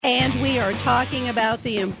And we are talking about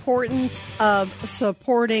the importance of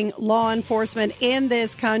supporting law enforcement in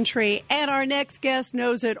this country. And our next guest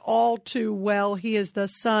knows it all too well. He is the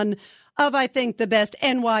son of, I think, the best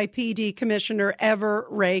NYPD commissioner ever,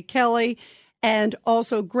 Ray Kelly. And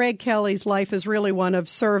also, Greg Kelly's life is really one of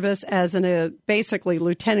service as basically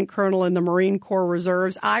lieutenant colonel in the Marine Corps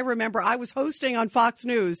Reserves. I remember I was hosting on Fox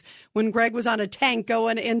News when Greg was on a tank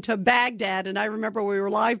going into Baghdad. And I remember we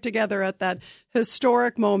were live together at that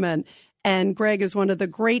historic moment. And Greg is one of the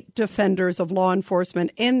great defenders of law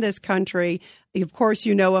enforcement in this country. Of course,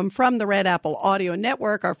 you know him from the Red Apple Audio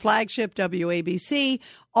Network, our flagship WABC,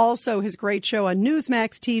 also his great show on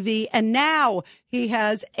Newsmax TV. And now he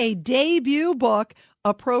has a debut book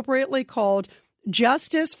appropriately called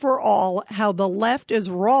Justice for All, How the Left is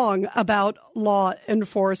Wrong About Law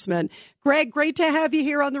Enforcement. Greg, great to have you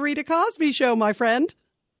here on the Rita Cosby Show, my friend.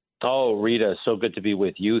 Oh, Rita, so good to be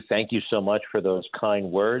with you. Thank you so much for those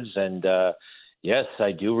kind words. And yes,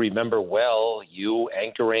 I do remember well you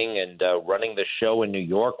anchoring and running the show in New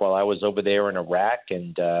York while I was over there in Iraq.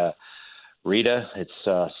 And Rita, it's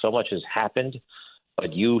so much has happened,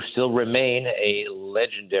 but you still remain a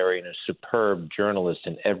legendary and a superb journalist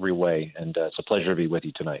in every way. And it's a pleasure to be with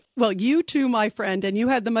you tonight. Well, you too, my friend. And you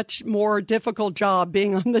had the much more difficult job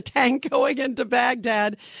being on the tank going into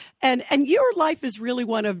Baghdad. And your life is really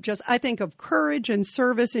one of just, I think, of courage and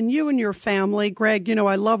service. And you and your family, Greg, you know,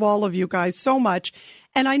 I love all of you guys so much.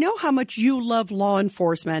 And I know how much you love law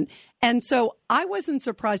enforcement. And so I wasn't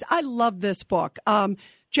surprised. I love this book.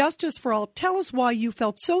 Justice for All. Tell us why you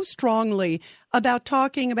felt so strongly about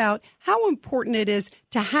talking about how important it is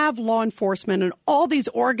to have law enforcement and all these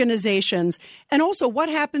organizations, and also what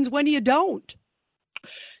happens when you don't.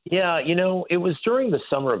 Yeah, you know, it was during the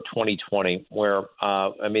summer of 2020 where,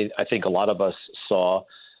 I think a lot of us saw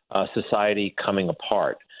society coming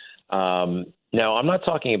apart. Now, I'm not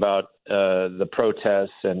talking about the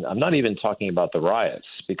protests, and I'm not even talking about the riots,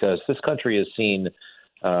 because this country has seen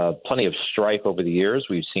plenty of strife over the years.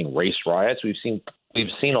 We've seen race riots. We've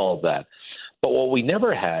seen all of that. But what we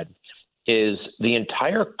never had is the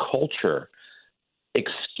entire culture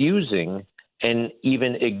excusing and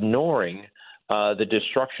even ignoring the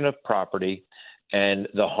destruction of property and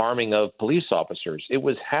the harming of police officers. It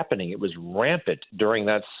was happening. It was rampant during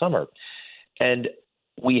that summer. And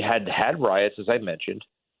we had riots, as I mentioned,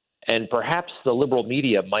 and perhaps the liberal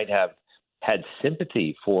media might have had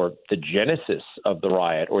sympathy for the genesis of the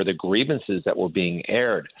riot or the grievances that were being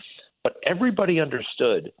aired. But everybody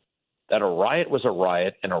understood that a riot was a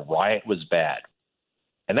riot and a riot was bad.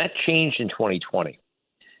 And that changed in 2020.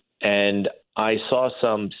 And I saw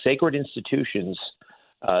some sacred institutions,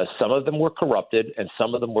 some of them were corrupted and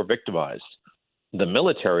some of them were victimized. The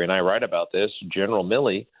military, and I write about this, General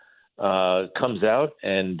Milley, comes out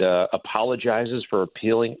and apologizes for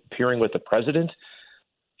appearing with the president.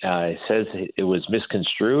 Says it was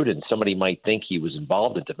misconstrued and somebody might think he was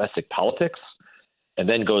involved in domestic politics, and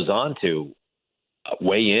then goes on to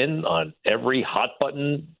weigh in on every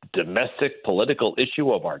hot-button domestic political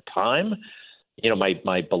issue of our time. You know,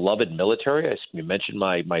 my beloved military, you mentioned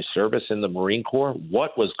my service in the Marine Corps.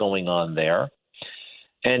 What was going on there?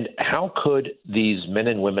 And how could these men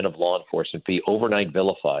and women of law enforcement be overnight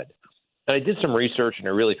vilified? And I did some research, and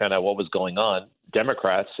I really found out what was going on.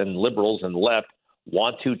 Democrats and liberals and the left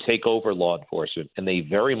want to take over law enforcement, and they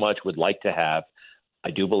very much would like to have,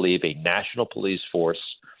 I do believe, a national police force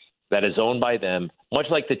that is owned by them, much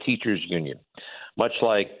like the teachers union, much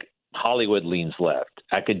like Hollywood leans left,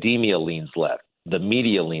 academia leans left, the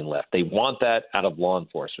media lean left. They want that out of law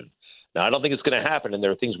enforcement. Now, I don't think it's going to happen, and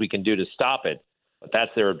there are things we can do to stop it, but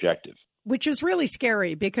that's their objective. Which is really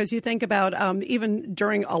scary, because you think about even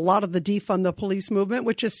during a lot of the defund the police movement,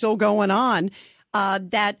 which is still going on,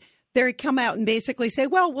 that they come out and basically say,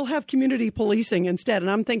 well, we'll have community policing instead. And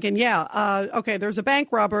I'm thinking, okay, there's a bank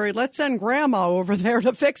robbery. Let's send grandma over there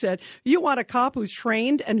to fix it. You want a cop who's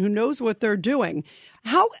trained and who knows what they're doing.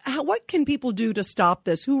 What can people do to stop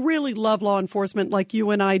this, who really love law enforcement like you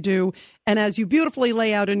and I do, and as you beautifully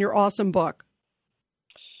lay out in your awesome book?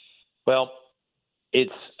 Well,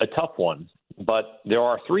 it's a tough one, but there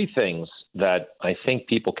are three things that I think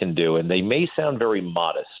people can do, and they may sound very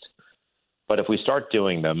modest, but if we start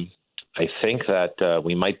doing them, I think that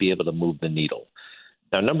we might be able to move the needle.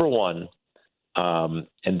 Now, number one,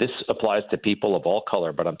 and this applies to people of all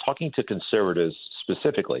color, but I'm talking to conservatives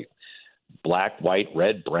specifically, black, white,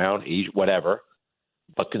 red, brown, Asian, whatever.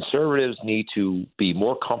 But conservatives need to be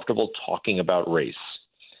more comfortable talking about race.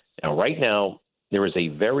 Now, right now, there is a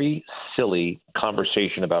very silly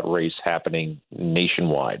conversation about race happening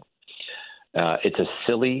nationwide. It's a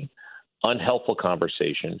silly, unhelpful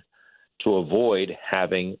conversation. to avoid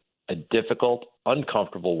having a difficult,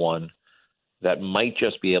 uncomfortable one that might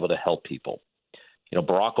just be able to help people.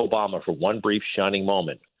 Barack Obama, for one brief shining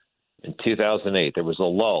moment in 2008, there was a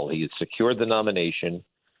lull. He had secured the nomination,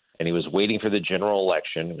 and he was waiting for the general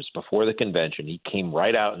election. It was before the convention. He came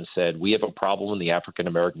right out and said, we have a problem in the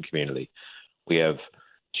African-American community. We have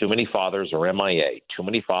too many fathers are MIA. Too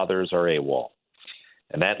many fathers are AWOL.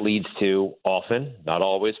 And that leads to often, not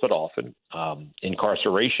always, but often,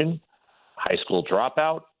 incarceration, high school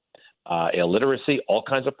dropout, illiteracy, all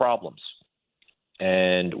kinds of problems.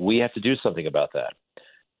 And we have to do something about that.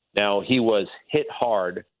 Now, he was hit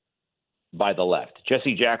hard by the left.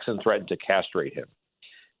 Jesse Jackson threatened to castrate him,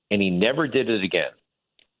 and he never did it again.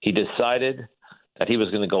 He decided that he was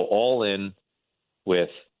going to go all in with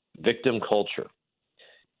victim culture.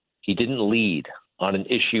 He didn't lead on an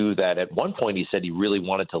issue that at one point he said he really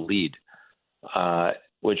wanted to lead,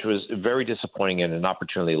 which was very disappointing and an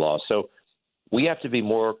opportunity lost. So we have to be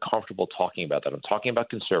more comfortable talking about that. I'm talking about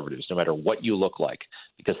conservatives, no matter what you look like,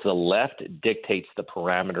 because the left dictates the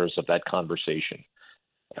parameters of that conversation.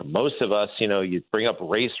 And most of us, you bring up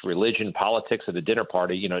race, religion, politics at a dinner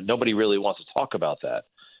party, nobody really wants to talk about that.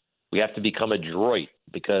 We have to become adroit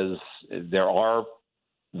because there are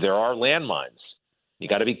landmines. You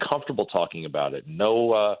got to be comfortable talking about it.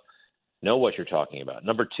 Know what you're talking about.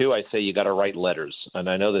 Number two, I say you got to write letters. And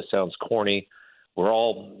I know this sounds corny. We're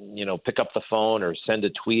all, pick up the phone or send a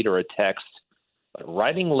tweet or a text. But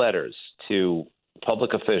writing letters to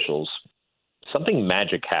public officials, something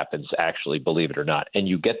magic happens, actually, believe it or not, and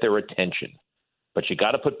you get their attention. But you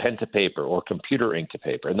got to put pen to paper or computer ink to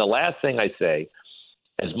paper. And the last thing I say,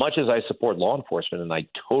 as much as I support law enforcement, and I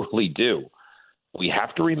totally do, we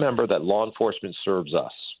have to remember that law enforcement serves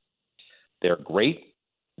us. They're great.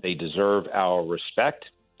 They deserve our respect.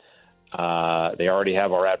 They already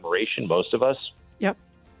have our admiration, most of us. Yep.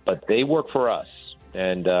 But they work for us.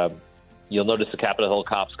 And you'll notice the Capitol Hill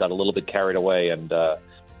cops got a little bit carried away, and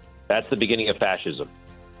that's the beginning of fascism.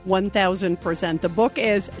 1,000%. The book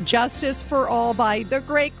is Justice for All by the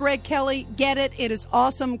great Greg Kelly. Get it. It is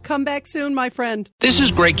awesome. Come back soon, my friend. This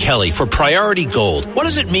is Greg Kelly for Priority Gold. What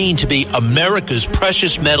does it mean to be America's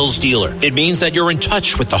precious metals dealer? It means that you're in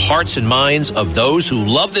touch with the hearts and minds of those who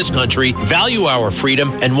love this country, value our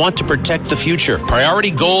freedom, and want to protect the future. Priority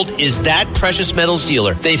Gold is that precious metals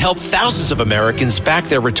dealer. They've helped thousands of Americans back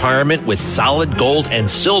their retirement with solid gold and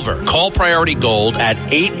silver. Call Priority Gold at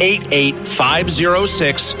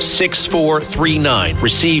 888-506-6439.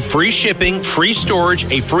 Receive free shipping, free storage,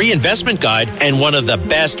 a free investment guide, and one of the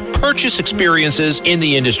best purchase experiences in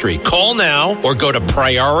the industry. Call now or go to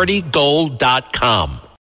PriorityGold.com.